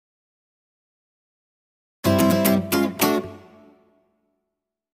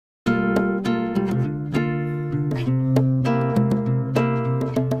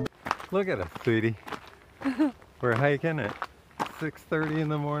Look at us, sweetie. We're hiking at 6:30 in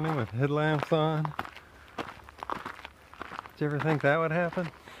the morning with headlamps on. Did you ever think that would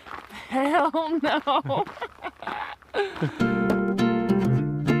happen? Hell no.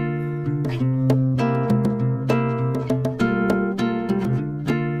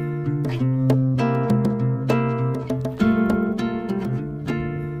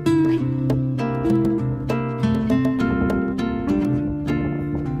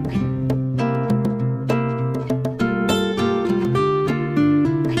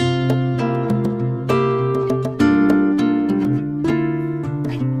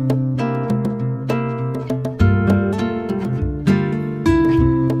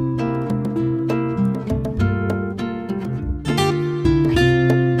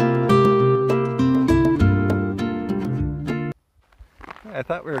 I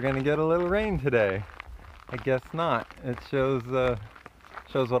thought we were going to get a little rain today. I guess not. It shows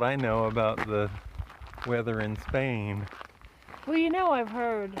what I know about the weather in Spain. Well, you know, I've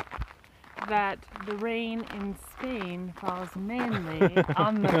heard that the rain in Spain falls mainly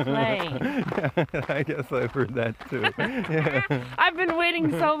on the plain. Yeah, I guess I've heard that too. Yeah. I've been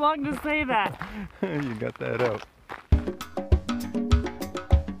waiting so long to say that. You got that out.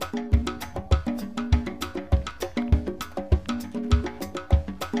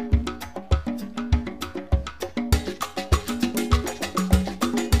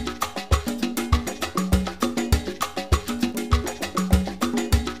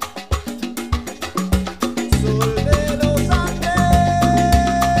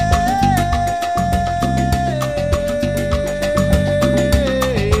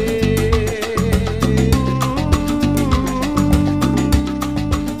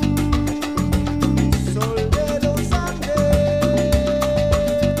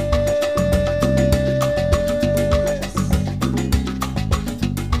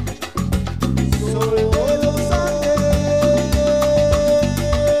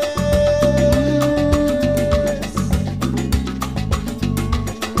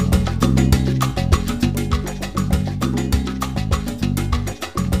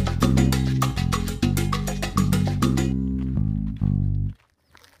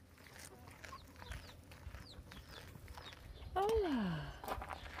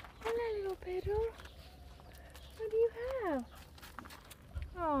 What do you have?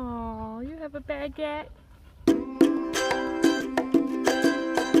 Oh, you have a baguette?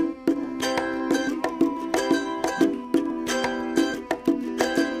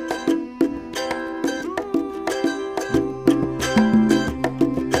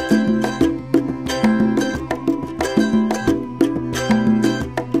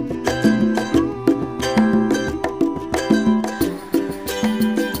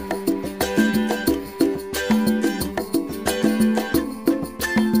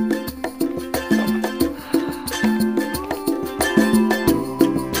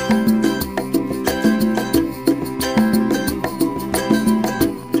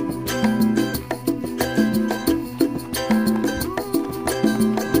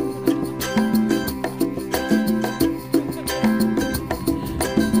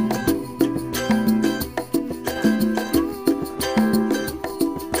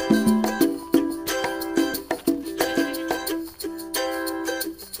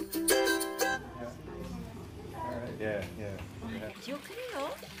 Yo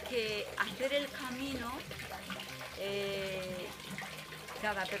creo que hacer el camino,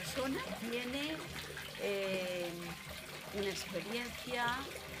 cada persona tiene una experiencia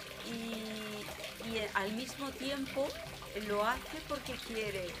y al mismo tiempo lo hace porque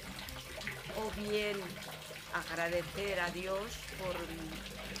quiere o bien agradecer a Dios por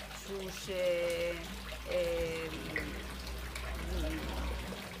sus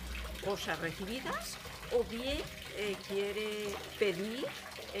cosas recibidas, o bien quiere pedir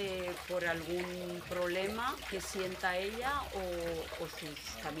por algún problema que sienta ella o sus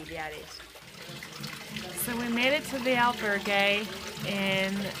familiares. So we made it to the albergue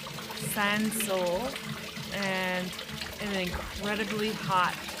in Sansol, and an incredibly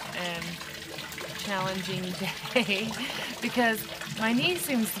hot and challenging day because my knee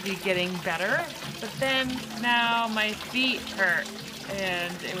seems to be getting better, but then now my feet hurt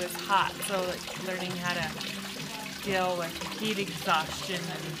and it was hot, so learning how to deal with heat exhaustion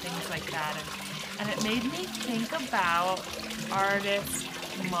and things like that, and it made me think about artist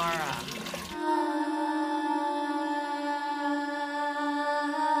Mara.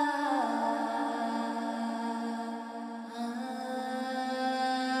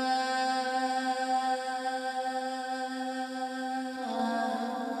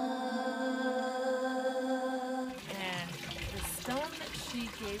 And the stone that she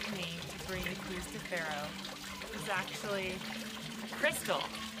gave me to actually a crystal.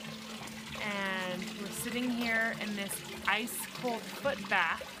 And we're sitting here in this ice cold foot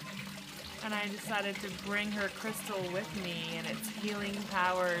bath, and I decided to bring her crystal with me and its healing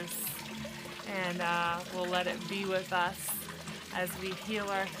powers, and we'll let it be with us as we heal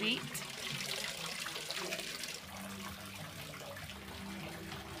our feet.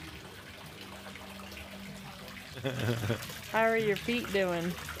 How are your feet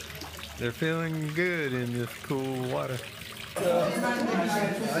doing? They're feeling good in this cool water.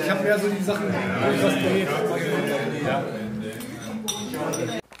 Ich habe mehr so die Sachen, wo ich was probiert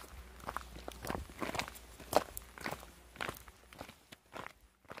habe.